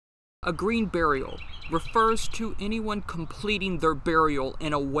A green burial refers to anyone completing their burial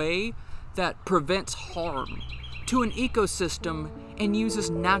in a way that prevents harm to an ecosystem and uses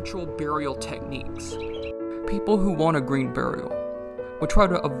natural burial techniques. People who want a green burial would try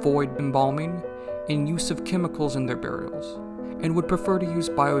to avoid embalming and use of chemicals in their burials, and would prefer to use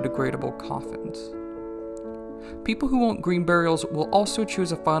biodegradable coffins. People who want green burials will also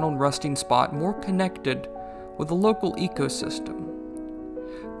choose a final resting spot more connected with the local ecosystem.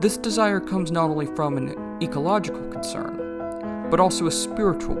 This desire comes not only from an ecological concern, but also a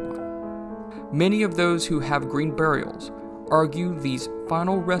spiritual one. Many of those who have green burials argue these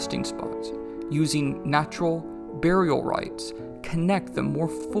final resting spots, using natural burial rites, connect them more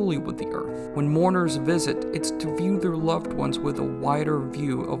fully with the earth. When mourners visit, it's to view their loved ones with a wider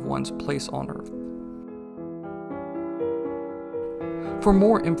view of one's place on earth. For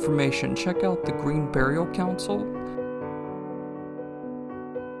more information, check out the Green Burial Council.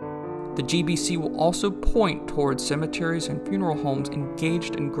 The GBC will also point towards cemeteries and funeral homes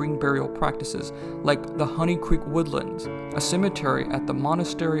engaged in green burial practices, like the Honey Creek Woodlands, a cemetery at the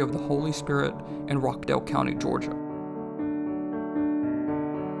Monastery of the Holy Spirit in Rockdale County, Georgia.